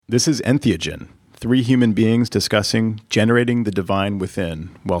This is Entheogen, three human beings discussing generating the divine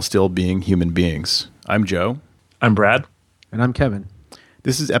within while still being human beings. I'm Joe. I'm Brad. And I'm Kevin.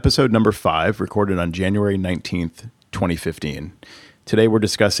 This is episode number 5, recorded on January 19th, 2015. Today we're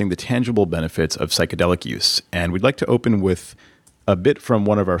discussing the tangible benefits of psychedelic use, and we'd like to open with a bit from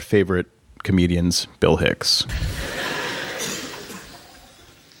one of our favorite comedians, Bill Hicks.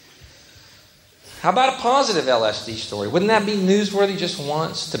 How about a positive LSD story? Wouldn't that be newsworthy just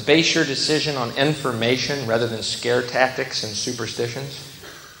once, to base your decision on information rather than scare tactics and superstitions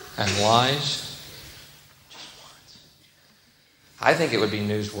and lies? Just once. I think it would be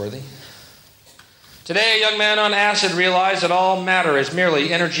newsworthy. Today, a young man on acid realized that all matter is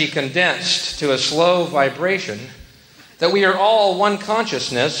merely energy condensed to a slow vibration, that we are all one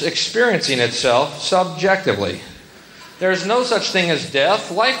consciousness experiencing itself subjectively. There is no such thing as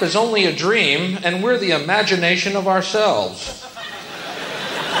death. Life is only a dream, and we're the imagination of ourselves.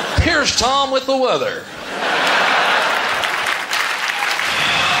 Here's Tom with the weather.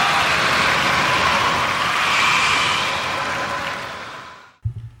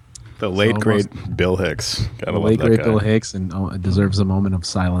 The late, great Bill Hicks. The late, great Bill Hicks, and deserves a moment of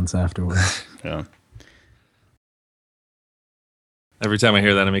silence afterwards. Yeah. Every time I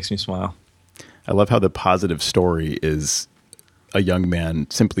hear that, it makes me smile. I love how the positive story is a young man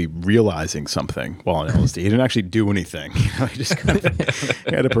simply realizing something while on LSD. He didn't actually do anything. He just kind of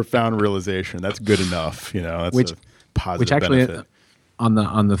he had a profound realization. That's good enough. That's a positive which actually, benefit.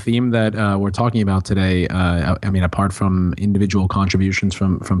 On the theme that we're talking about today, I mean, apart from individual contributions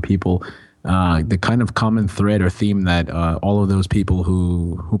from people, the kind of common thread or theme that all of those people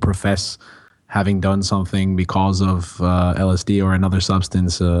who profess having done something because of LSD or another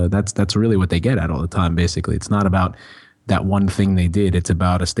substance, that's really what they get at all the time, basically. It's not about that one thing they did. It's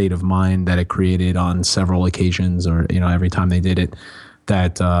about a state of mind that it created on several occasions, or every time they did it,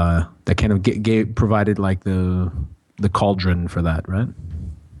 that kind of provided like the cauldron for that, right?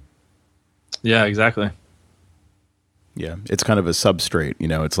 Yeah, exactly. Yeah, it's kind of a substrate.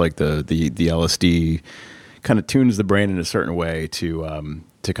 It's like the LSD kind of tunes the brain in a certain way to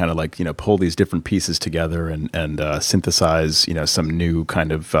kind of like pull these different pieces together and synthesize some new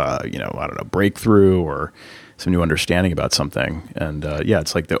kind of I don't know, breakthrough or some new understanding about something. And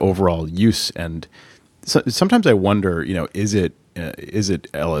it's like the overall use. And so, sometimes I wonder, is it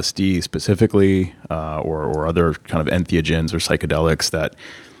LSD specifically or other kind of entheogens or psychedelics that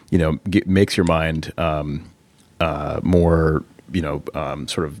makes your mind more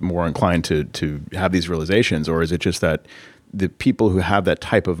sort of more inclined to have these realizations, or is it just that the people who have that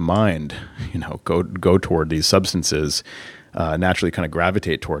type of mind, go toward these substances, naturally kind of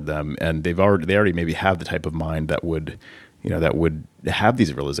gravitate toward them, and they already maybe have the type of mind that would have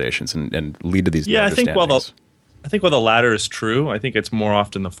these realizations and lead to these understandings? I think while the latter is true, I think it's more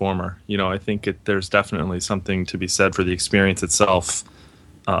often the former. I think there's definitely something to be said for the experience itself,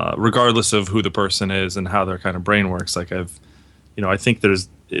 regardless of who the person is and how their kind of brain works. Like I think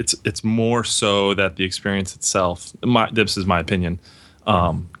it's more so that the experience itself, this is my opinion,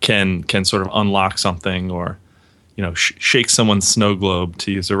 can sort of unlock something or shake someone's snow globe,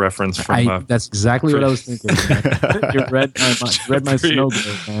 to use a reference from. That's exactly what I was thinking. You read my snow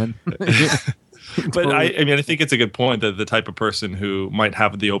globe, man. But I think it's a good point that the type of person who might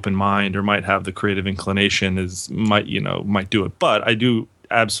have the open mind or might have the creative inclination might do it. But I do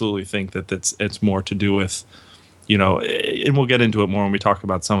absolutely think that it's more to do with, and we'll get into it more when we talk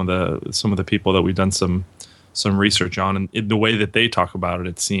about some of the people that we've done some research on, and the way that they talk about it,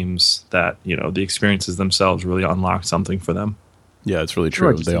 it seems that the experiences themselves really unlock something for them. Yeah, it's really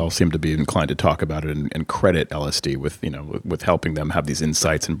true. They all seem to be inclined to talk about it and credit LSD with helping them have these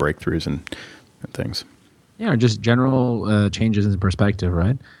insights and breakthroughs and things. Yeah, or just general changes in perspective,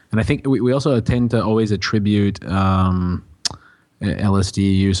 right? And I think we also tend to always attribute LSD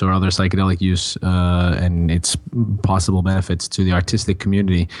use or other psychedelic use and its possible benefits to the artistic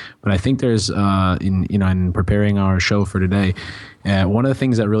community. But I think there's in preparing our show for today, one of the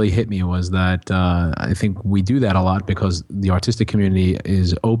things that really hit me was that I think we do that a lot because the artistic community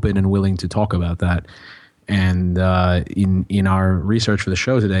is open and willing to talk about that. And in our research for the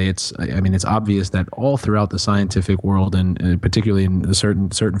show today, it's obvious that all throughout the scientific world, and particularly in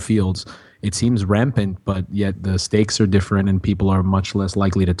certain fields, it seems rampant, but yet the stakes are different and people are much less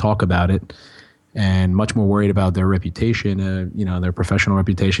likely to talk about it and much more worried about their reputation, their professional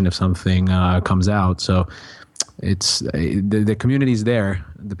reputation if something comes out. So it's the community's there.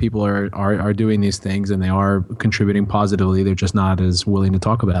 The people are doing these things and they are contributing positively. They're just not as willing to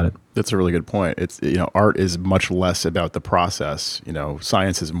talk about it. That's a really good point. It's art is much less about the process.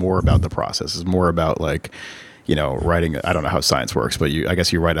 Science is more about the process. It's more about writing. I don't know how science works, but I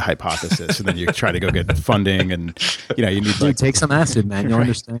guess you write a hypothesis and then you try to go get funding, and you need to take some acid, man. You'll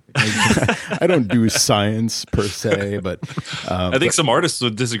understand. I don't do science per se, but I think some artists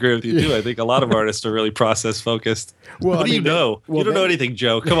would disagree with you too. I think a lot of artists are really process focused. Well, what do you know? You don't know anything,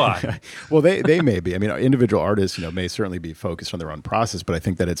 Joe. Come on. Well, they may be. I mean, individual artists, may certainly be focused on their own process, but I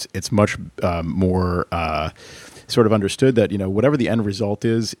think that it's much more sort of understood that whatever the end result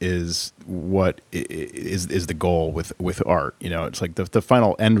is what is the goal with art. It's like the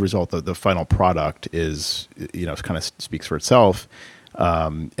final end result, the final product is kind of speaks for itself.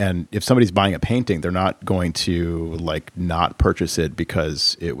 And if somebody's buying a painting, they're not going to not purchase it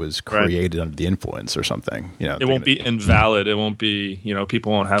because it was created under the influence or something. It won't be invalid. It won't be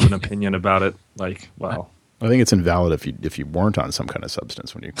people won't have an opinion about it. I think it's invalid if you weren't on some kind of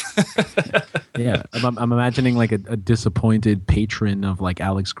substance when you. Yeah, I'm imagining a disappointed patron of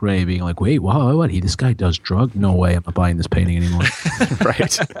Alex Gray being like, "Wait, what? This guy does drugs? No way! I'm not buying this painting anymore."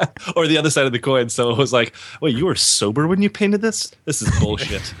 Right. Or the other side of the coin. So it was like, "Wait, you were sober when you painted this? This is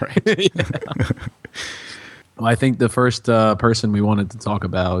bullshit." Right. Well, I think the first person we wanted to talk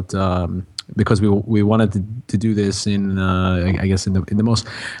about. Because we wanted to do this in I guess in the most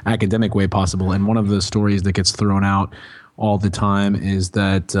academic way possible, and one of the stories that gets thrown out all the time is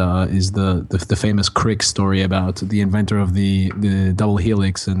that is the famous Crick story about the inventor of the double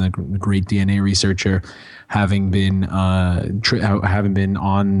helix and the great DNA researcher having been on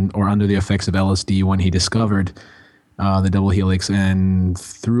or under the effects of LSD when he discovered the double helix. And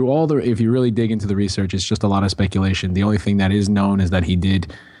through if you really dig into the research, it's just a lot of speculation. The only thing that is known is that he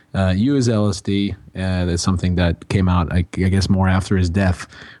did use LSD. That's something that came out, I guess, more after his death.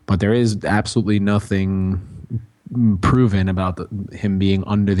 But there is absolutely nothing proven about him being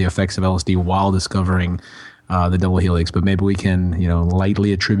under the effects of LSD while discovering the double helix. But maybe we can,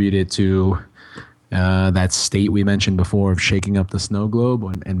 lightly attribute it to that state we mentioned before of shaking up the snow globe,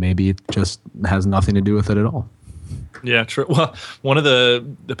 and maybe it just has nothing to do with it at all. Yeah, true. Well, one of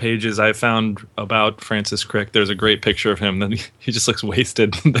the pages I found about Francis Crick, there's a great picture of him. Then he just looks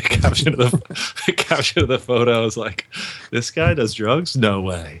wasted. The caption of the photo is like, "This guy does drugs? No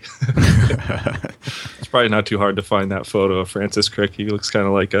way." It's probably not too hard to find that photo of Francis Crick. He looks kind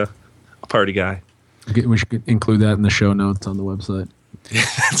of like a party guy. We should include that in the show notes on the website. Yeah,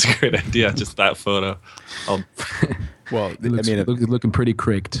 that's a great idea. Just that photo. Well, looking pretty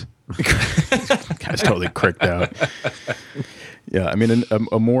cricked. Guy's totally cricked out. Yeah, I mean,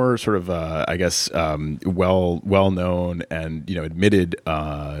 a more sort of, I guess, well-known and admitted,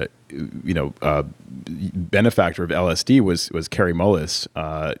 benefactor of LSD was Kary Mullis,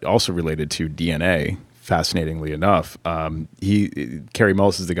 also related to DNA. Fascinatingly enough, Kary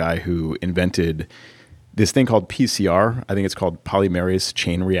Mullis is the guy who invented this thing called PCR. I think it's called polymerase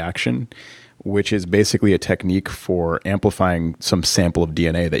chain reaction, which is basically a technique for amplifying some sample of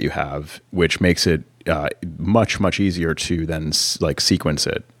DNA that you have, which makes it much, much easier to then sequence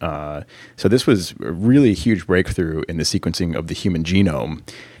it. So this was a really huge breakthrough in the sequencing of the human genome.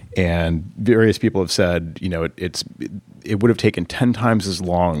 And various people have said, it would have taken 10 times as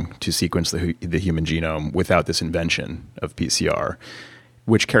long to sequence the human genome without this invention of PCR,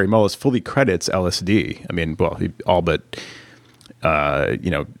 which Kary Mullis fully credits LSD. I mean, well, he all but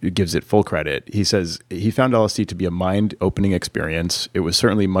gives it full credit. He says he found LSD to be a mind-opening experience. It was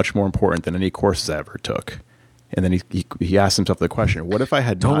certainly much more important than any courses I ever took. And then he asked himself the question, what if I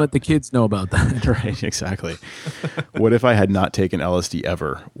had Don't let the kids know about that. Right, exactly. What if I had not taken LSD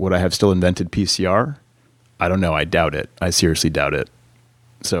ever? Would I have still invented PCR? I don't know. I doubt it. I seriously doubt it.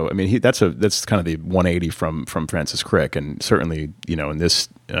 So, I mean, that's kind of the 180 from Francis Crick. And certainly, in this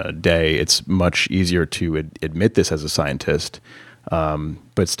day, it's much easier to admit this as a scientist.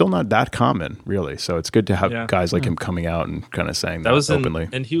 But still not that common, really. So it's good to have guys like him coming out and kind of saying that openly.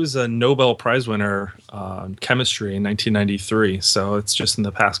 And he was a Nobel Prize winner in chemistry in 1993. So it's just in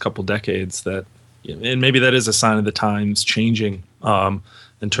the past couple decades that, and maybe that is a sign of the times changing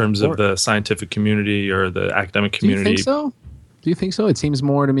in terms of the scientific community or the academic community. Do you think so? Do you think so? It seems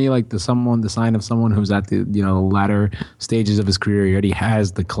more to me like the sign of someone who's at the latter stages of his career. He already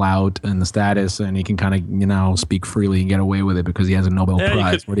has the clout and the status, and he can kind of speak freely and get away with it because he has a Nobel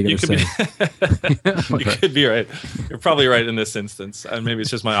Prize. What are you going to say? You could be right. You're probably right in this instance, and maybe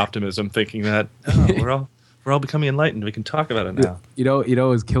it's just my optimism thinking that we're all becoming enlightened. We can talk about it now. What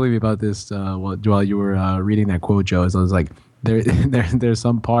was killing me about this while you were reading that quote, Joe, is I was like, there's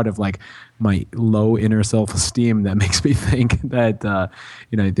some part of like my low inner self-esteem that makes me think that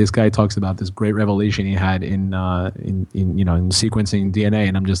this guy talks about this great revelation he had in sequencing DNA,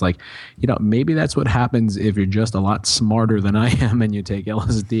 and I'm just like, maybe that's what happens if you're just a lot smarter than I am and you take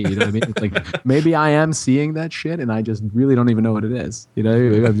LSD. You know what I mean? It's like maybe I am seeing that shit and I just really don't even know what it is.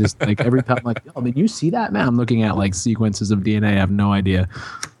 I'm just like, every time I'm like, oh, did you see that, man? I'm looking at like sequences of DNA. I have no idea.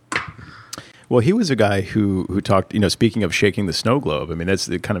 Well, he was a guy who talked, speaking of shaking the snow globe, I mean, that's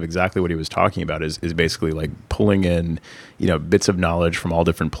kind of exactly what he was talking about is basically like pulling in, bits of knowledge from all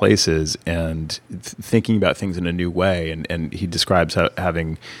different places and thinking about things in a new way. And he describes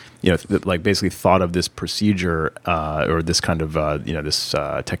having, like basically thought of this procedure or this kind of, this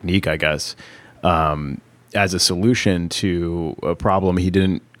technique, I guess, as a solution to a problem he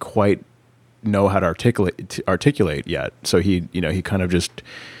didn't quite know how to articulate yet. So he kind of just...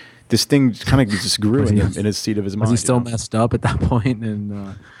 This thing kind of just grew in his seat of his mind. Was he still messed up at that point? And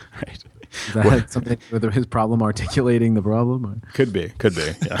right. Is that something with his problem articulating the problem? Or? Could be.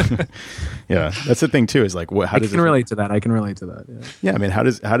 Yeah. Yeah. That's the thing too. Is like, how does I can relate to that. Yeah. Yeah. I mean, how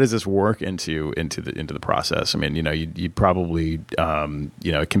does this work into the process? I mean, you probably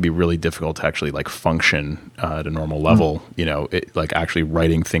it can be really difficult to actually like function at a normal level. Like actually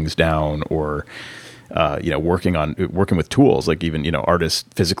writing things down or. Working with tools like even artists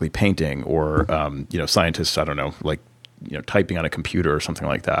physically painting or scientists, I don't know, like typing on a computer or something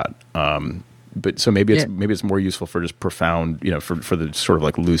like that. But so maybe it's more useful for just profound, for the sort of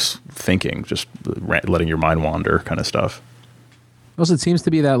like loose thinking, just letting your mind wander kind of stuff. Also, it seems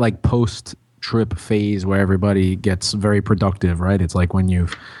to be that like post-trip phase where everybody gets very productive, right? It's like when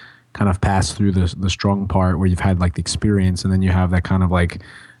you've kind of passed through the strong part where you've had like the experience, and then you have that kind of like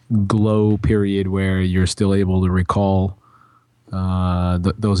glow period where you're still able to recall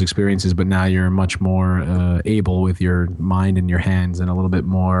those experiences, but now you're much more able with your mind and your hands and a little bit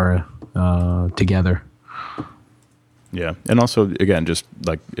more together. Yeah. And also, again, just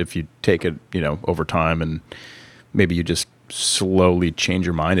like if you take it, over time and maybe you just slowly change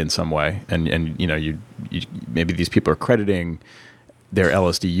your mind in some way and you maybe these people are crediting their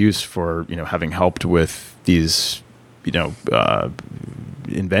LSD use for, having helped with these,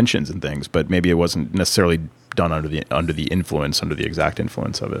 inventions and things, but maybe it wasn't necessarily done under the exact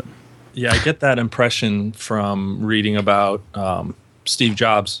influence of it. Yeah, I get that impression from reading about Steve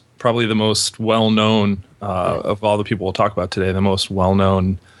Jobs, probably the most well-known of all the people we'll talk about today, the most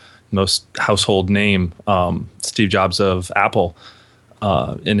well-known, most household name, Steve Jobs of Apple.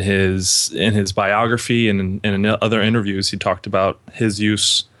 In his biography and in other interviews, he talked about his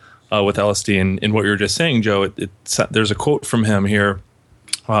use with LSD. And what you were just saying, Joe, there's a quote from him here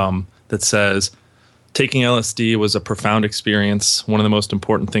that says, "Taking LSD was a profound experience, one of the most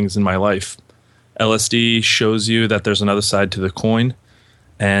important things in my life. LSD shows you that there's another side to the coin,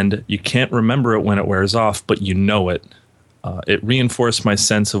 and you can't remember it when it wears off, but you know it. It reinforced my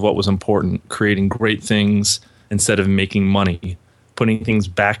sense of what was important, creating great things instead of making money, putting things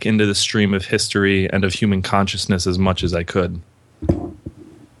back into the stream of history and of human consciousness as much as I could."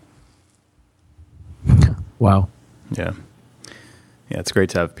 Wow. Yeah. Yeah, it's great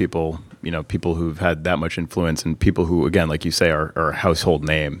to have people, people who've had that much influence and people who, again, like you say, are a household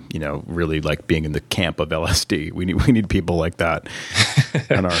name, really like being in the camp of LSD. We need people like that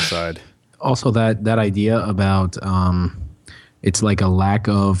on our side. Also, that idea about it's like a lack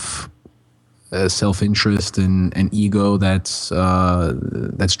of self-interest and ego that's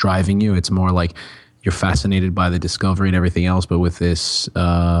driving you. It's more like you're fascinated by the discovery and everything else, but with this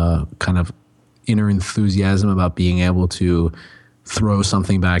kind of inner enthusiasm about being able to throw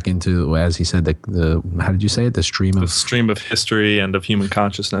something back into, as he said, the how did you say it? The stream of history and of human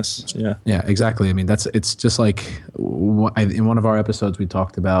consciousness. Yeah. Yeah, exactly. I mean, it's just like in one of our episodes, we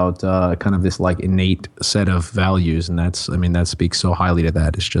talked about kind of this like innate set of values. And that speaks so highly to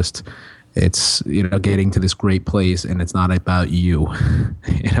that. It's getting to this great place, and it's not about you.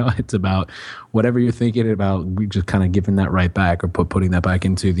 It's about whatever you're thinking about. We just kind of giving that right back, or putting that back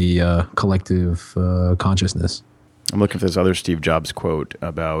into the collective consciousness. I'm looking for this other Steve Jobs quote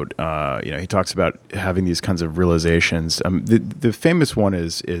about, he talks about having these kinds of realizations. The famous one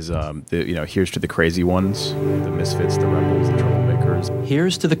is here's to the crazy ones, the misfits, the rebels, the troublemakers.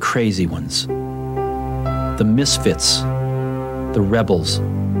 Here's to the crazy ones, the misfits, the rebels,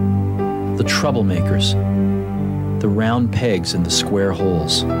 the troublemakers, the round pegs in the square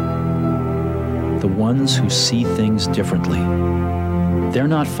holes, the ones who see things differently. They're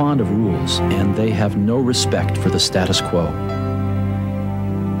not fond of rules, and they have no respect for the status quo.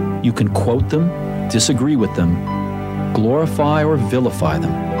 You can quote them, disagree with them, glorify or vilify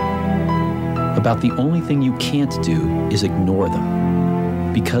them. about the only thing you can't do is ignore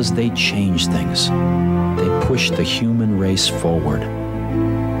them, because they change things. They push the human race forward.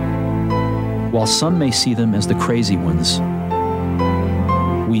 While some may see them as the crazy ones,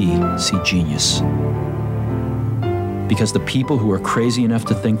 we see genius. Because the people who are crazy enough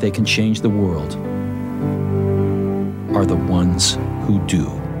to think they can change the world are the ones who do.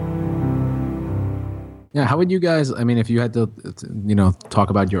 Yeah, how would you guys, I mean, if you had to, talk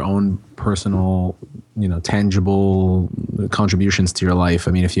about your own personal, tangible contributions to your life,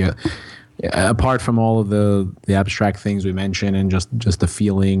 I mean, if you, apart from all of the abstract things we mentioned and just the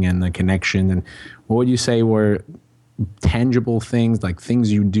feeling and the connection, and what would you say were tangible things, like things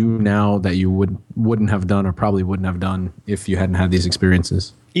you do now that you wouldn't have done or probably wouldn't have done if you hadn't had these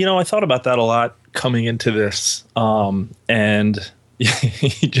experiences? I thought about that a lot coming into this, and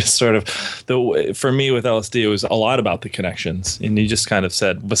just sort of for me with LSD, it was a lot about the connections, and you just kind of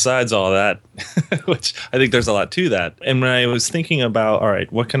said, besides all that, which I think there's a lot to that. And when I was thinking about, all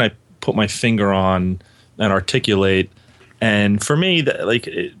right, what can I put my finger on and articulate? And for me,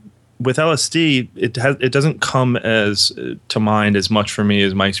 with LSD, it doesn't come as to mind as much for me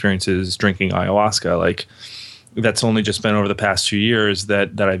as my experiences drinking ayahuasca. Like, that's only just been over the past few years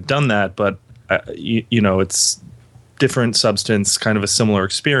that I've done that, but it's different substance, kind of a similar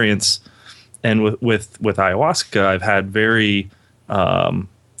experience. And with ayahuasca, I've had very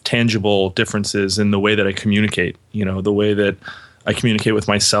tangible differences in the way that I communicate. The way that I communicate with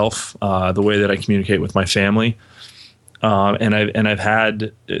myself, the way that I communicate with my family. And I've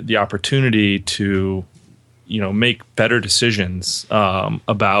had the opportunity to, make better decisions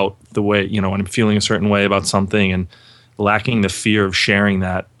about the way, when I'm feeling a certain way about something and lacking the fear of sharing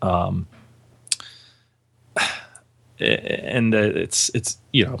that. And it's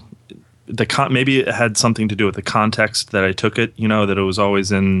maybe it had something to do with the context that I took it. That it was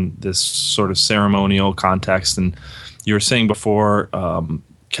always in this sort of ceremonial context. And you were saying before,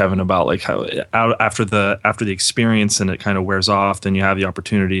 Kevin, about like how after the experience and it kind of wears off, then you have the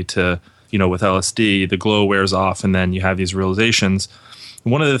opportunity to, with LSD, the glow wears off, and then you have these realizations.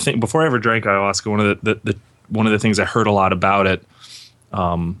 One of the things, before I ever drank ayahuasca, one of the things I heard a lot about it,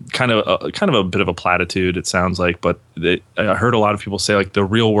 kind of a bit of a platitude, it sounds like, but I heard a lot of people say like the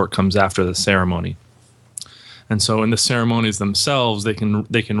real work comes after the ceremony. And so in the ceremonies themselves, they have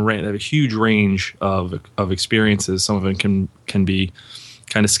a huge range of experiences. Some of them can be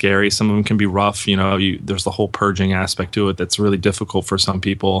kind of scary. Some of them can be rough. There's the whole purging aspect to it that's really difficult for some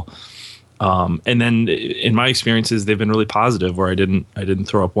people. And then in my experiences, they've been really positive, where I didn't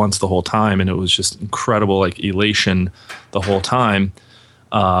throw up once the whole time, and it was just incredible, like elation the whole time.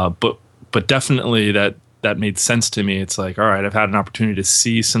 But definitely that made sense to me. It's like, all right, I've had an opportunity to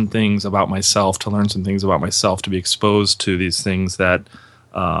see some things about myself, to learn some things about myself, to be exposed to these things that,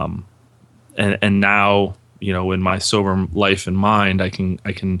 and now, in my sober life and mind, I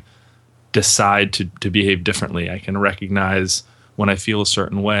can decide to behave differently. I can recognize when I feel a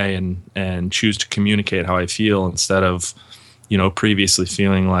certain way and choose to communicate how I feel, instead of, previously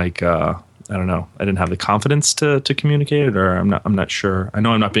feeling like, I don't know, I didn't have the confidence to communicate it, or I'm not sure. I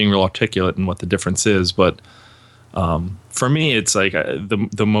know I'm not being real articulate in what the difference is, but for me, it's like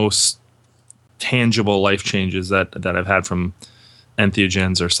the most tangible life changes that I've had from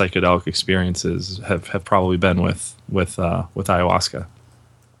entheogens or psychedelic experiences have probably been with ayahuasca.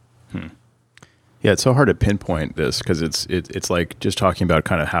 Yeah, it's so hard to pinpoint this, because it's like just talking about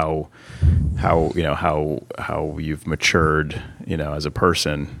kind of how you've matured, as a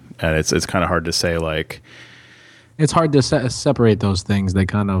person, and it's kind of hard to say, like, it's hard to separate those things. They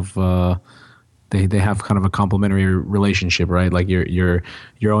kind of they have kind of a complementary relationship, right? Like your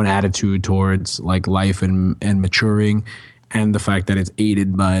own attitude towards like life and maturing, and the fact that it's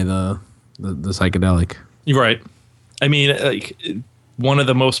aided by the psychedelic. Right. I mean, like, one of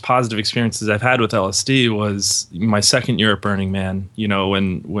the most positive experiences I've had with LSD was my second year at Burning Man,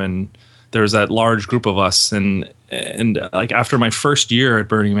 when there was that large group of us, and like after my first year at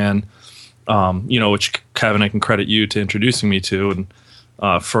Burning Man, which Kevin, I can credit you to introducing me to,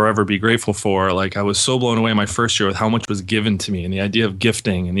 and forever be grateful for. Like, I was so blown away my first year with how much was given to me, and the idea of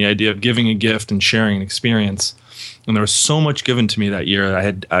gifting, and the idea of giving a gift and sharing an experience. And there was so much given to me that year.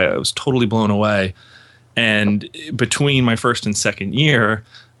 I was totally blown away. And between my first and second year,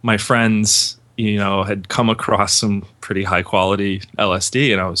 my friends, had come across some pretty high quality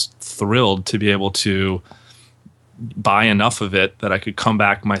LSD, and I was thrilled to be able to buy enough of it that I could come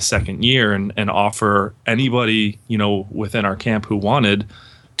back my second year and offer anybody, within our camp who wanted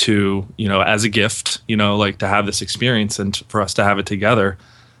to, as a gift, like to have this experience and for us to have it together.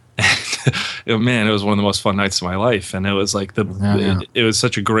 And man, it was one of the most fun nights of my life. And it was like it was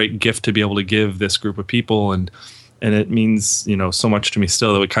such a great gift to be able to give this group of people. And it means, so much to me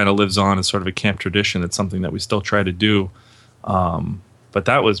still that it kind of lives on as sort of a camp tradition. It's something that we still try to do. But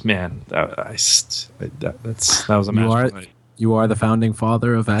that was, man, that was a magical night. You are the founding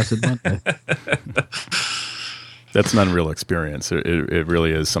father of Acid Monday. That's an unreal experience. It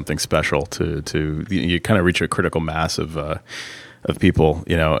really is something special to you kind of reach a critical mass of people,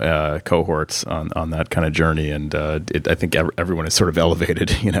 cohorts on that kind of journey, and I think everyone is sort of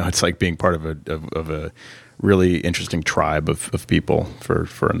elevated. It's like being part of a really interesting tribe of people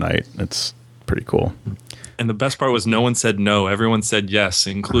for a night. It's pretty cool. And the best part was no one said no. Everyone said yes,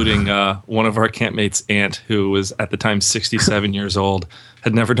 including one of our campmates' aunt, who was at the time 67 years old,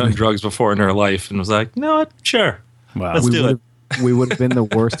 had never done drugs before in her life, and was like, "You know what? Sure. Wow. Let's do it." We would have been the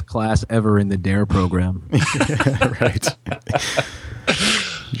worst class ever in the DARE program. Right.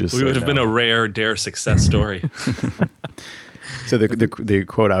 We would have been a rare DARE success story. So the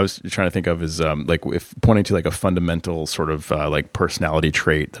quote I was trying to think of is like if pointing to like a fundamental sort of like personality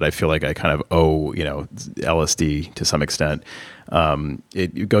trait that I feel like I kind of owe LSD to some extent.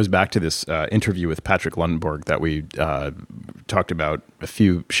 It goes back to this interview with Patrick Lundenborg that we talked about a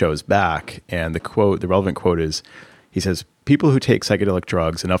few shows back, and the relevant quote is, he says, "People who take psychedelic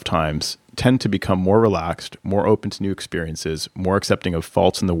drugs enough times tend to become more relaxed, more open to new experiences, more accepting of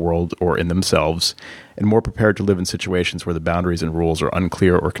faults in the world or in themselves, and more prepared to live in situations where the boundaries and rules are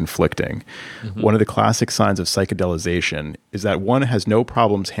unclear or conflicting. Mm-hmm. One of the classic signs of psychedelization is that one has no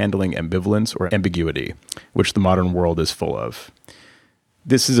problems handling ambivalence or ambiguity, which the modern world is full of.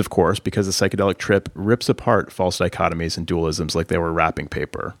 This is, of course, because the psychedelic trip rips apart false dichotomies and dualisms like they were wrapping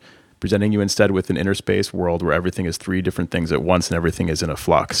paper, presenting you instead with an inner space world where everything is three different things at once and everything is in a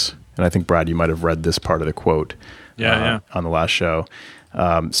flux." And I think, Brad, you might have read this part of the quote on the last show.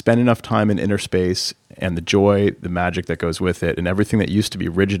 "Spend enough time in inner space, and the joy, the magic that goes with it, and everything that used to be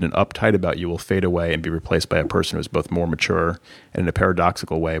rigid and uptight about you will fade away and be replaced by a person who is both more mature and in a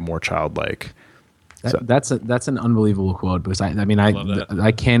paradoxical way more childlike." That's an unbelievable quote, because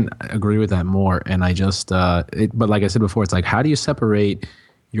I can't agree with that more. And I just but like I said before, it's like, how do you separate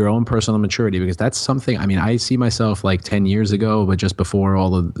your own personal maturity? Because that's something, I see myself like 10 years ago, but just before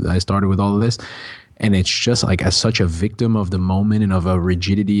I started with all of this, and it's just like as such a victim of the moment and of a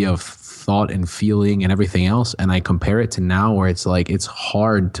rigidity of thought and feeling and everything else. And I compare it to now, where it's like it's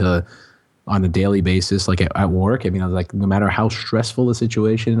hard to, on a daily basis, like at work, like no matter how stressful the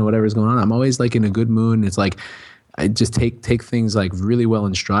situation or whatever is going on, I'm always like in a good mood. And it's like I just take things like really well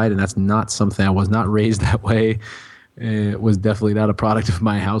in stride, and that's not something, I was not raised that way. It was definitely not a product of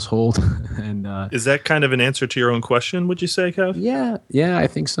my household. And is that kind of an answer to your own question, would you say, Kev? Yeah, I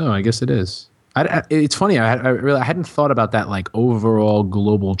think so. I guess it is. It's funny. I hadn't thought about that like overall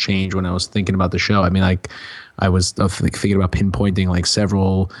global change when I was thinking about the show. I was thinking about pinpointing like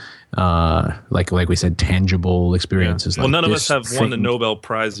several, like we said, tangible experiences. Yeah. Well, none of us have won the Nobel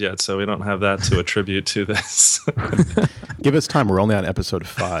Prize yet, so we don't have that to attribute to this. Give us time. We're only on episode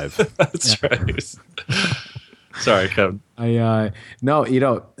 5. That's right. Sorry, Kevin. No,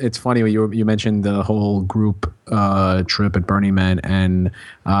 it's funny when you mentioned the whole group trip at Burning Man, and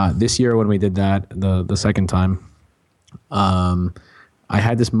this year when we did that the second time, I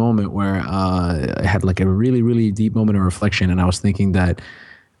had this moment where I had like a really, really deep moment of reflection, and I was thinking that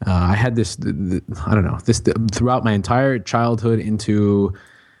I had this throughout my entire childhood into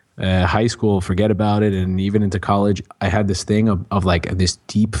high school, forget about it, and even into college, I had this thing of like this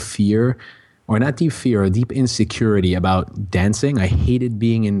deep fear. Or not deep fear, a deep insecurity about dancing. I hated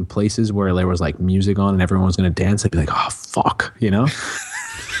being in places where there was like music on and everyone was going to dance. I'd be like, oh, fuck,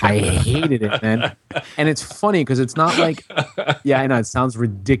 I hated it, man. And it's funny because it's not like, yeah, I know, it sounds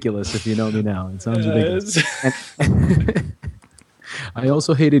ridiculous if you know me now. It sounds ridiculous. And I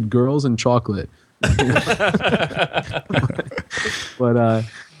also hated girls and chocolate.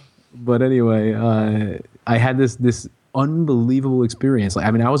 But anyway, I had this unbelievable experience. I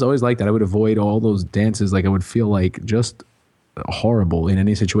was always like that. I would avoid all those dances. Like I would feel like just horrible in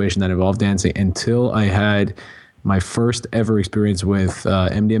any situation that involved dancing until I had my first ever experience with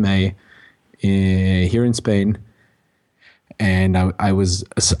MDMA here in Spain. And I was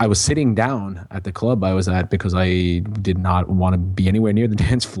sitting down at the club I was at because I did not want to be anywhere near the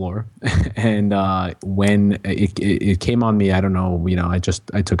dance floor. And when it came on me, I don't know, I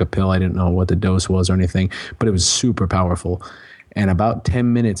took a pill. I didn't know what the dose was or anything, but it was super powerful. And about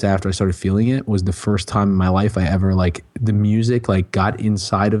 10 minutes after I started feeling it was the first time in my life I ever the music got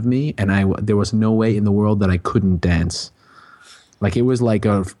inside of me, and there was no way in the world that I couldn't dance. Like it was like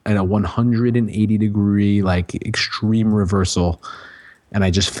a 180 degree extreme reversal, and I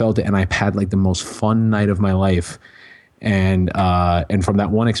just felt it, and I had like the most fun night of my life. And from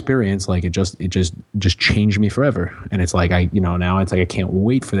that one experience, like it just changed me forever. And it's like, now it's like, I can't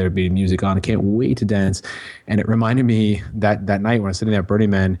wait for there to be music on. I can't wait to dance. And it reminded me that night when I was sitting there at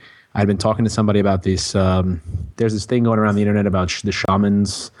Burning Man, I'd been talking to somebody about this. There's this thing going around the internet about the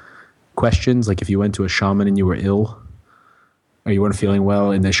shaman's questions. Like if you went to a shaman and you were ill or you weren't feeling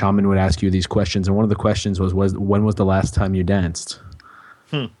well, and the shaman would ask you these questions. And one of the questions was when was the last time you danced?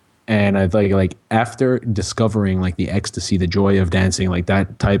 And I think like after discovering like the ecstasy, the joy of dancing, like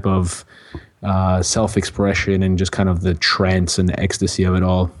that type of self-expression and just kind of the trance and the ecstasy of it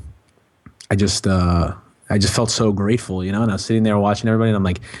all, I just felt so grateful, And I was sitting there watching everybody, and I'm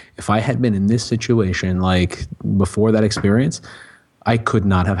like, if I had been in this situation like before that experience, I could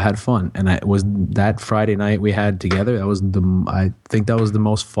not have had fun. And it was that Friday night we had together. I think that was the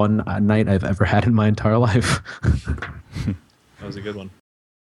most fun night I've ever had in my entire life. That was a good one.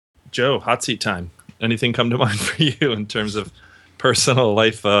 Joe, hot seat time. Anything come to mind for you in terms of personal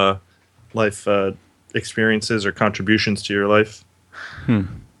life experiences or contributions to your life? I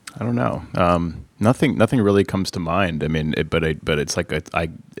don't know. Nothing really comes to mind. I mean, but it's like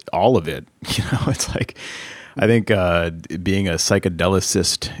all of it. It's like I think being a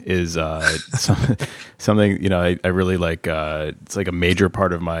psychedelicist is something. I really like. It's like a major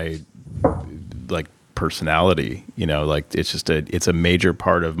part of my like personality, like it's a major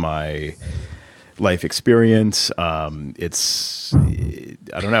part of my life experience. It's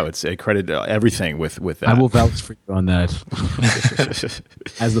I don't know. I credit everything with that. I will vouch for you on that.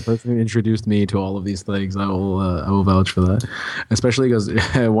 As the person who introduced me to all of these things, I will vouch for that. Especially because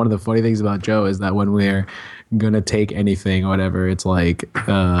one of the funny things about Joe is that when we're gonna take anything or whatever, it's like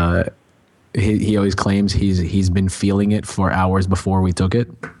he always claims he's been feeling it for hours before we took it.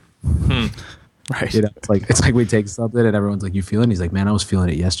 Right. It's like we take something and everyone's like, "You feeling?" He's like, "Man, I was feeling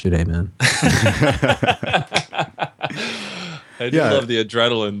it yesterday, man." I do love the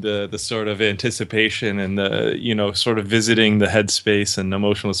adrenaline, the sort of anticipation, and the sort of visiting the headspace and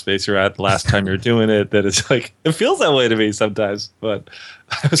emotional space you're at the last time you're doing it. That it's like it feels that way to me sometimes, but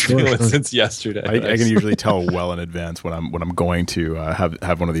I was feeling it since yesterday. I can usually tell well in advance when I'm going to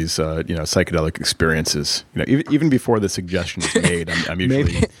have one of these psychedelic experiences. Even before the suggestion is made, I'm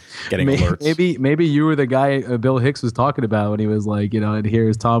usually getting alerts. Maybe you were the guy Bill Hicks was talking about when he was like, and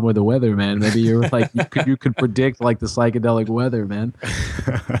here's Tom with the weather, man. Maybe you were like you could predict like the psychedelic weather, man.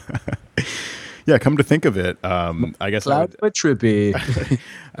 Yeah, come to think of it, I guess Cloud but trippy.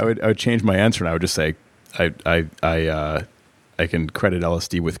 I would change my answer, and I would just say I can credit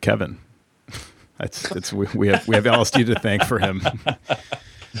LSD with Kevin. We have LSD to thank for him.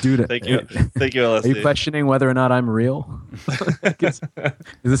 Dude, thank you, LSD. Are you questioning whether or not I'm real? Is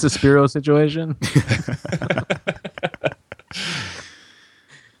this a Spiro situation?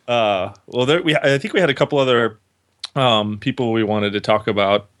 I think we had a couple other people we wanted to talk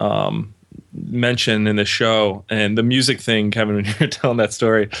about, mention in the show, and the music thing, Kevin, when you were telling that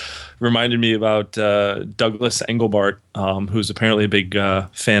story, reminded me about Douglas Engelbart, who's apparently a big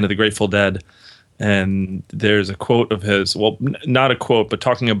fan of the Grateful Dead. And there's a quote of his, well, not a quote, but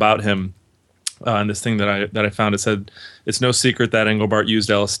talking about him, and this thing that I found, it said, "It's no secret that Engelbart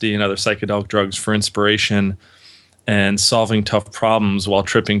used LSD and other psychedelic drugs for inspiration and solving tough problems while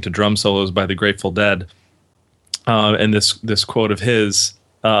tripping to drum solos by the Grateful Dead." And this quote of his,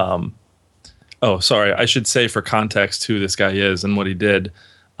 I should say for context who this guy is and what he did.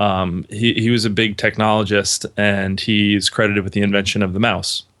 He was a big technologist, and he's credited with the invention of the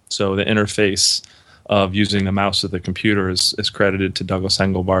mouse. So the interface of using the mouse of the computer is credited to Douglas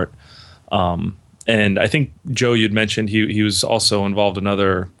Engelbart. And I think, Joe, you'd mentioned he was also involved in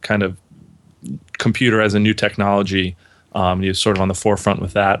other kind of computer as a new technology. He was sort of on the forefront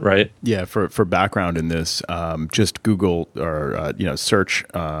with that, right? Yeah, for background in this, just Google or search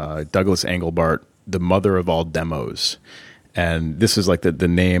Douglas Engelbart, the mother of all demos. And this is like the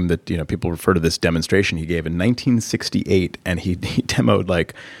name that people refer to this demonstration he gave in 1968, and he demoed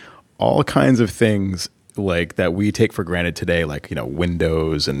like all kinds of things like that we take for granted today, like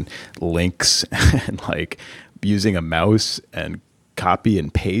Windows and links and like using a mouse and copy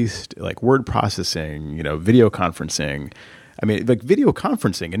and paste, like word processing, video conferencing. I mean, like video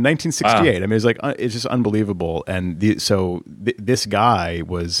conferencing in 1968. Wow. I mean, it's like it's just unbelievable. And this guy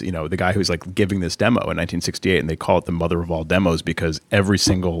was, the guy who's like giving this demo in 1968, and they call it the mother of all demos because every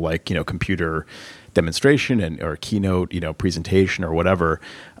single computer demonstration or keynote, presentation or whatever,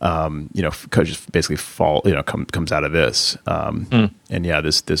 just basically comes out of this. And yeah,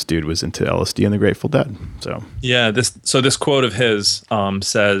 this dude was into LSD and the Grateful Dead. So yeah, this quote of his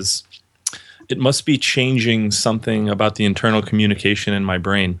says, it must be changing something about the internal communication in my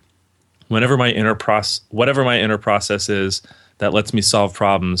brain. Whatever my inner process is that lets me solve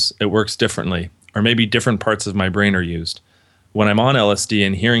problems, it works differently, or maybe different parts of my brain are used. When I'm on LSD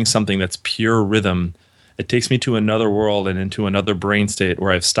and hearing something that's pure rhythm, it takes me to another world and into another brain state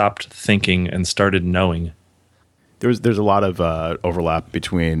where I've stopped thinking and started knowing. There's a lot of overlap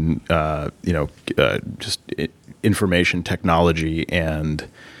between just information technology and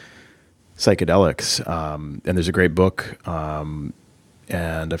psychedelics, and there's a great book,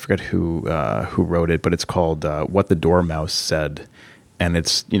 and I forget who wrote it, but it's called "What the Dormouse Said," and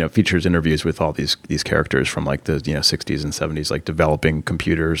it's features interviews with all these characters from like the 60s and 70s, like developing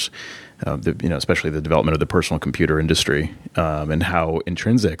computers, especially the development of the personal computer industry, and how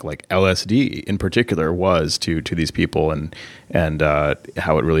intrinsic like LSD in particular was to these people, and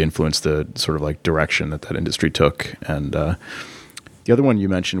how it really influenced the sort of like direction that industry took. And the other one you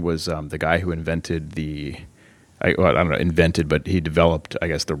mentioned was the guy who invented I don't know, invented, but he developed, I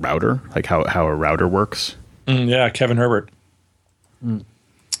guess, the router, like how a router works. Yeah, Kevin Herbert.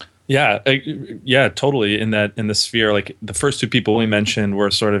 Yeah, totally. In the sphere, like the first two people we mentioned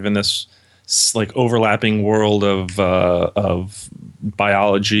were sort of in this like overlapping world of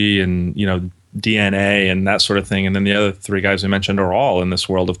biology and DNA and that sort of thing, and then the other three guys we mentioned are all in this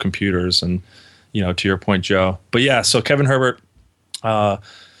world of computers and to your point, Joe. But yeah, so Kevin Herbert,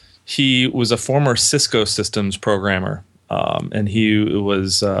 he was a former Cisco systems programmer, and he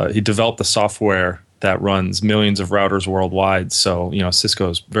developed the software that runs millions of routers worldwide. So,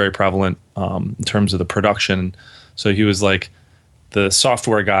 Cisco is very prevalent in terms of the production. So he was like the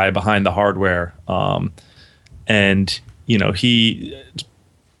software guy behind the hardware. And he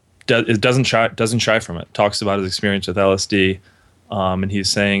doesn't shy from it. Talks about his experience with LSD. And he's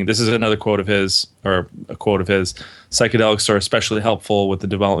saying, this is another quote of his, psychedelics are especially helpful with the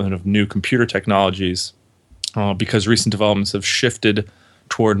development of new computer technologies because recent developments have shifted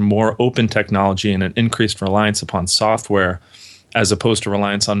toward more open technology and an increased reliance upon software as opposed to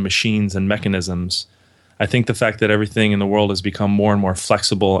reliance on machines and mechanisms. I think the fact that everything in the world has become more and more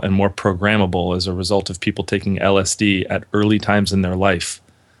flexible and more programmable as a result of people taking LSD at early times in their life,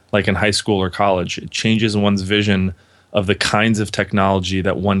 like in high school or college. It changes one's vision of the kinds of technology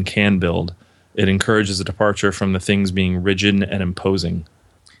that one can build. It encourages a departure from the things being rigid and imposing.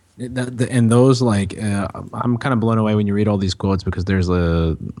 And those, like, I'm kind of blown away when you read all these quotes because there's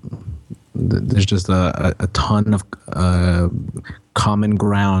just a ton of common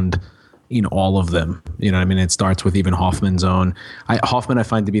ground in all of them. You know what I mean? It starts with even Hoffman's own. Hoffman I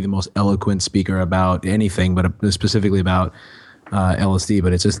find to be the most eloquent speaker about anything, but specifically about LSD.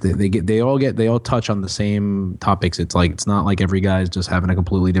 But it's just they all touch on the same topics. It's like it's not like every guy's just having a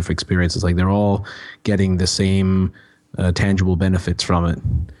completely different experience. It's like they're all getting the same tangible benefits from it.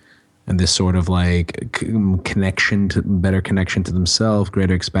 And this sort of like better connection to themselves,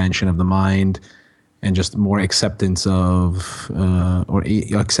 greater expansion of the mind, and just more acceptance of,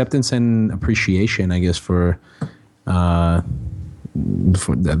 acceptance and appreciation, I guess, for the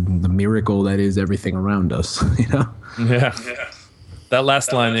miracle that is everything around us. Yeah. That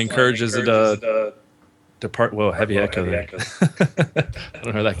last line encourages it to depart. Whoa, heavy echo there. I don't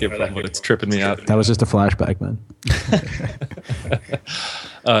know where that came from, but it's tripping me out. That was just a flashback, man.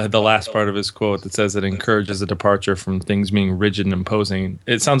 The last part of his quote that says it encourages a departure from things being rigid and imposing.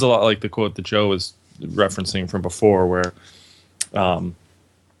 It sounds a lot like the quote that Joe was referencing from before, where,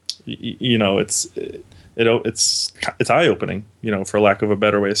 it's eye opening, for lack of a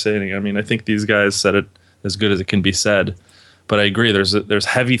better way of saying it. I mean, I think these guys said it as good as it can be said, but I agree. There's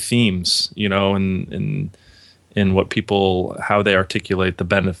heavy themes, in what people, how they articulate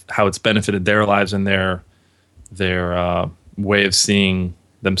how it's benefited their lives and their way of seeing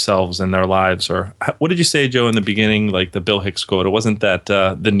themselves and their lives. Or what did you say, Joe, in the beginning, like the Bill Hicks quote? It wasn't that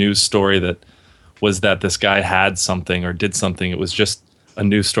the news story that was that this guy had something or did something. It was just a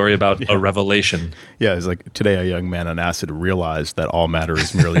news story about a revelation. Yeah, it's like, today a young man on acid realized that all matter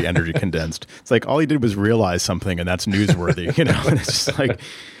is merely energy condensed. It's like all he did was realize something, and that's newsworthy, And it's just like,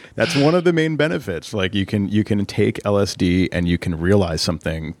 that's one of the main benefits. Like you can take LSD and you can realize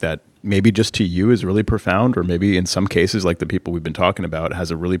something that maybe just to you is really profound, or maybe in some cases, like the people we've been talking about, has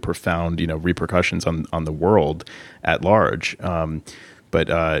a really profound, repercussions on the world at large. But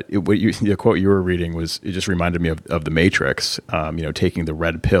the quote you were reading it just reminded me of the Matrix, taking the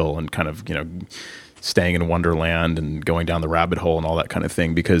red pill and kind of, staying in Wonderland and going down the rabbit hole and all that kind of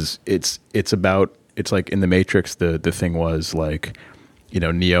thing, because it's like in the Matrix, the thing was like,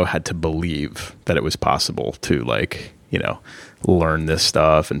 Neo had to believe that it was possible to learn this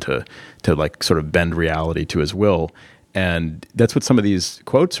stuff and to like sort of bend reality to his will. And that's what some of these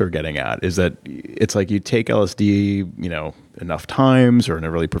quotes are getting at, is that it's like you take LSD, enough times or in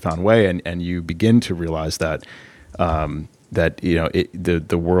a really profound way, and you begin to realize that the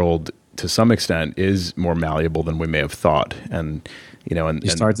world to some extent is more malleable than we may have thought, and you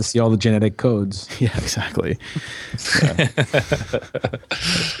start to see all the genetic codes. Yeah, exactly. Yeah.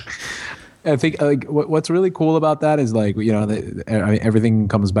 I think what's really cool about that is everything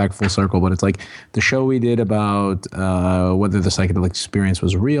comes back full circle. But it's like the show we did about whether the psychedelic experience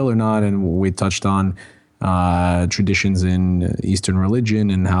was real or not, and we touched on traditions in Eastern religion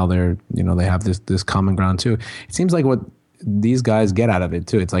and how they have this common ground too. It seems like what these guys get out of it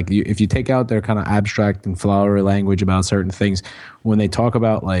too. It's like if you take out their kind of abstract and flowery language about certain things, when they talk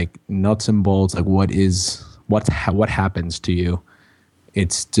about like nuts and bolts, like what happens to you, they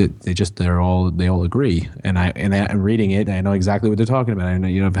all agree. And I'm reading it, and I know exactly what they're talking about. I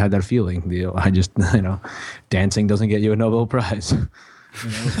know I've had that feeling. I just dancing doesn't get you a Nobel Prize.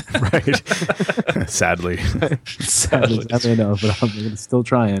 Right. Sadly no, but I'm still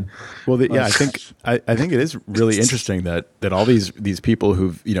trying. Well, I think it is really interesting that all these people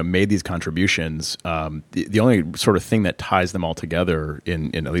who've made these contributions, the only sort of thing that ties them all together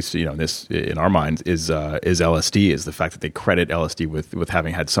in at least in our minds is LSD, is the fact that they credit LSD with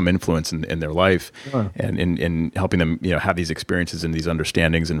having had some influence in their life, and in helping them have these experiences and these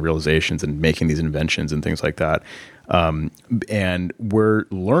understandings and realizations and making these inventions and things like that. And we're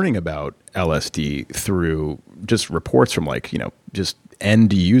learning about LSD through just reports from just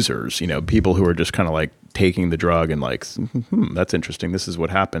end users, people who are just kind of like taking the drug and like, that's interesting. This is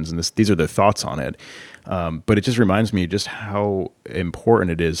what happens. And these are their thoughts on it. But it just reminds me just how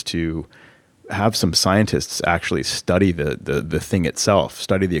important it is to have some scientists actually study the thing itself,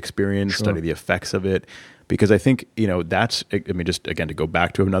 study the experience, study the effects of it. Because I think, just again, to go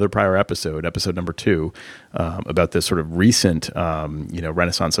back to another prior episode number 2, about this sort of recent,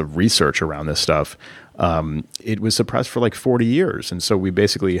 renaissance of research around this stuff. It was suppressed for like 40 years. And so we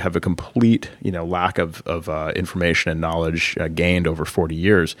basically have a complete, lack of information and knowledge gained over 40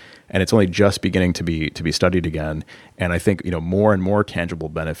 years. And it's only just beginning to be studied again. And I think, more and more tangible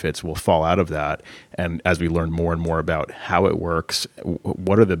benefits will fall out of that. And as we learn more and more about how it works,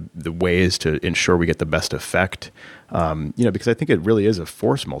 what are the ways to ensure we get the best effect? Because I think it really is a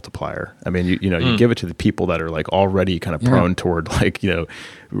force multiplier. I mean, you give it to the people that are like already kind of prone toward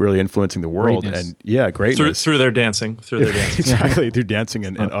really influencing the world. Greatness. And greatness. Through their dancing. Exactly. Through dancing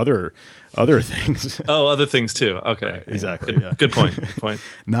and other things. Oh, other things too. Okay. Right, exactly. Yeah. Good point.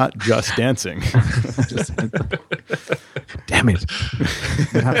 Not just dancing. Damn it.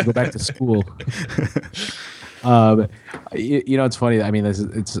 I have to go back to school. It's funny. I mean,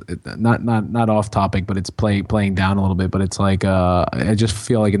 it's not off topic, but it's playing down a little bit. But it's like I just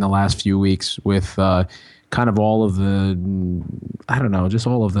feel like in the last few weeks with kind of all of the, I don't know, just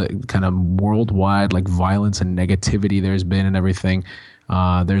all of the kind of worldwide like violence and negativity there's been and everything.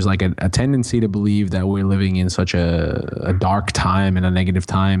 There's like a tendency to believe that we're living in such a dark time and a negative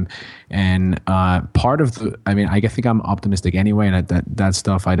time. And part of I think I'm optimistic anyway. And that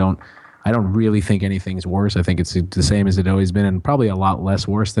stuff, I don't really think anything's worse. I think it's the same as it always been, and probably a lot less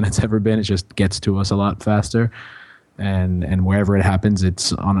worse than it's ever been. It just gets to us a lot faster. And wherever it happens,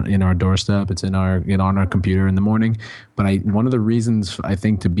 it's in our doorstep. It's on our computer in the morning. But one of the reasons I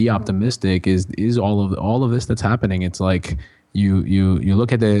think to be optimistic is all of this that's happening. It's like you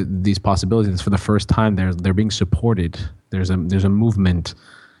look at these possibilities for the first time. They're being supported. There's a movement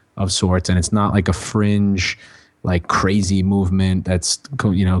of sorts, and it's not like a fringe, like crazy movement that's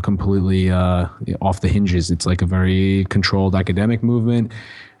completely off the hinges. It's like a very controlled academic movement.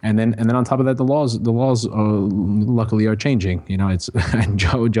 And then on top of that, the laws luckily are changing. It's and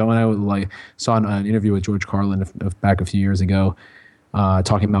Joe and I saw an interview with George Carlin back a few years ago,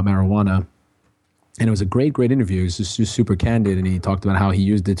 talking about marijuana, and it was a great interview. It was just super candid, and he talked about how he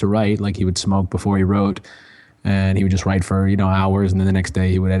used it to write. Like he would smoke before he wrote, and he would just write for hours, and then the next day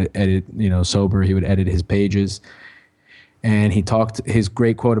he would edit sober. He would edit his pages. And he talked, his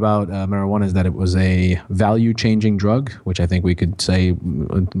great quote about marijuana is that it was a value-changing drug, which I think we could say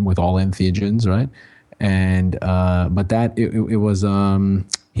with all entheogens, right? And but that it was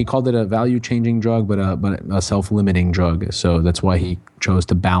he called it a value-changing drug, but a self-limiting drug. So that's why he chose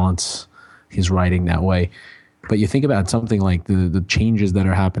to balance his writing that way. But you think about something like the changes that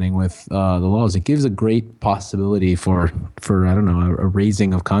are happening with the laws, it gives a great possibility for I don't know, a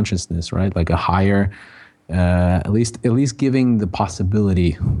raising of consciousness, right? Like a higher. At least giving the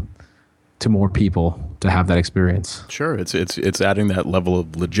possibility to more people to have that experience. Sure, it's adding that level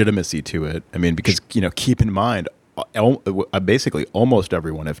of legitimacy to it. I mean, because keep in mind, basically almost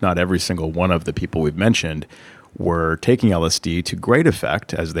everyone, if not every single one of the people we've mentioned, were taking LSD to great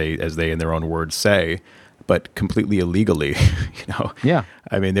effect, as they in their own words say, but completely illegally. Yeah.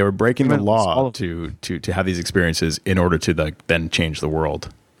 I mean, they were breaking the law to have these experiences in order to then change the world.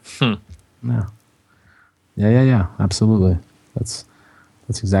 Yeah. Absolutely. That's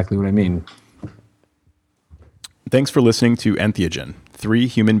exactly what I mean. Thanks for listening to Entheogen, 3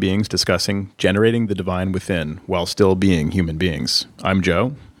 human beings discussing generating the divine within while still being human beings. I'm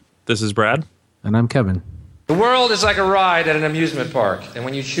Joe. This is Brad. And I'm Kevin. The world is like a ride at an amusement park, and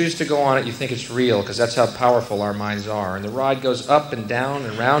when you choose to go on it, you think it's real, because that's how powerful our minds are. And the ride goes up and down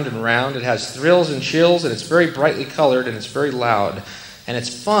and round and round. It has thrills and chills, and it's very brightly colored, and it's very loud, and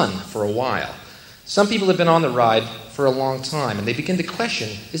it's fun for a while. Some people have been on the ride for a long time, and they begin to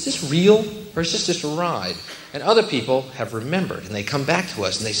question, is this real, or is this just a ride? And other people have remembered, and they come back to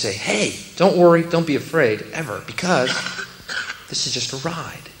us, and they say, hey, don't worry, don't be afraid, ever, because this is just a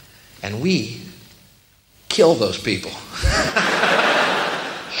ride. And we kill those people.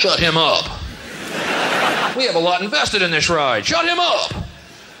 Shut him up. We have a lot invested in this ride. Shut him up.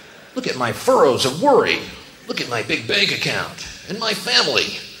 Look at my furrows of worry. Look at my big bank account and my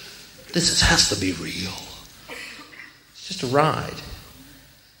family. Has to be real. It's just a ride.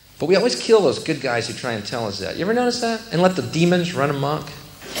 But we always kill those good guys who try and tell us that. You ever notice that? And let the demons run amok?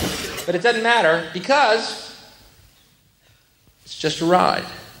 But it doesn't matter, because it's just a ride.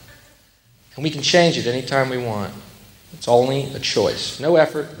 And we can change it anytime we want. It's only a choice. No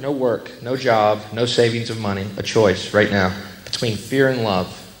effort, no work, no job, no savings of money. A choice right now between fear and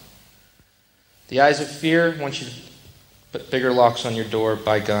love. The eyes of fear want you to put bigger locks on your door,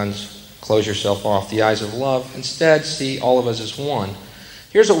 buy guns, close yourself off. The eyes of love instead see all of us as one.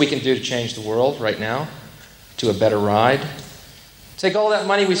 Here's what we can do to change the world right now to a better ride. Take all that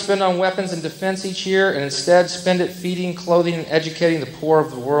money we spend on weapons and defense each year and instead spend it feeding, clothing, and educating the poor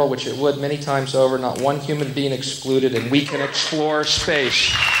of the world, which it would many times over, not one human being excluded, and we can explore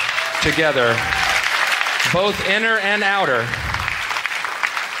space together, both inner and outer,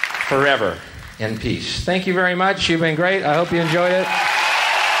 forever in peace. Thank you very much. You've been great. I hope you enjoyed it.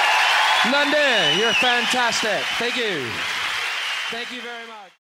 London, you're fantastic. Thank you. Thank you very much.